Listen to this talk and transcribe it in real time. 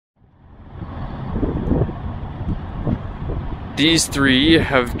These three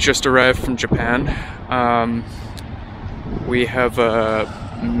have just arrived from Japan. We have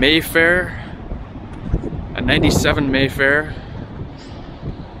a Mayfair, a 97 Mayfair,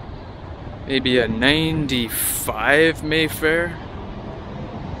 maybe a 95 Mayfair,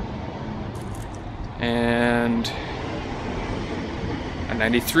 and a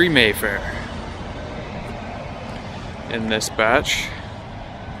 93 Mayfair in this batch.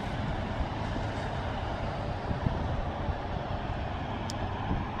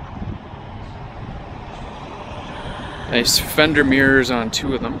 Nice fender mirrors on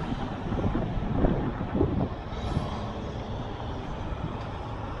two of them.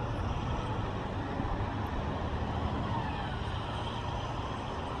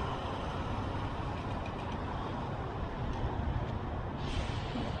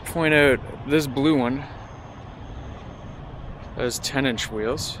 Point out this blue one has 10-inch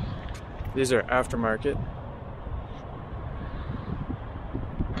wheels. These are aftermarket.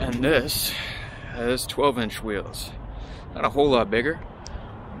 And this has 12-inch wheels. Not a whole lot bigger,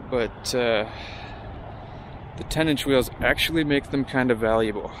 but the 10-inch wheels actually make them kind of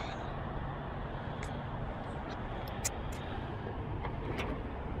valuable.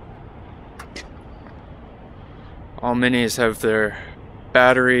 All Minis have their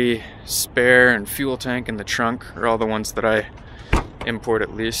battery, spare, and fuel tank in the trunk, or all the ones that I import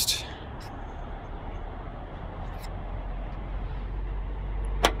at least.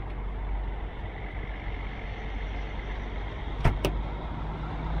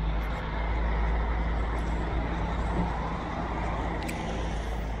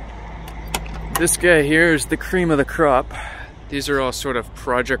 This guy here is the cream of the crop. These are all sort of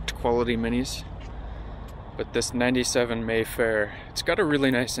project quality minis. But this 97 Mayfair, it's got a really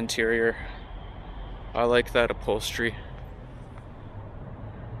nice interior. I like that upholstery.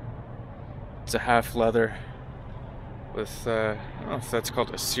 It's a half leather with, I don't know if that's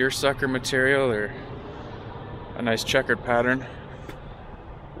called a seersucker material or a nice checkered pattern.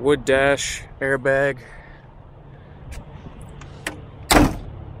 Wood dash, airbag.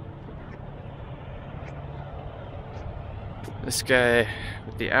 This guy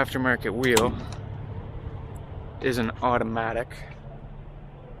with the aftermarket wheel is an automatic.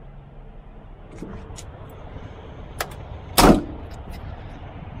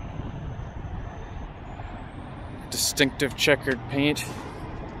 Distinctive checkered paint,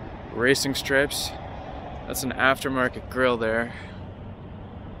 racing stripes. That's an aftermarket grille there.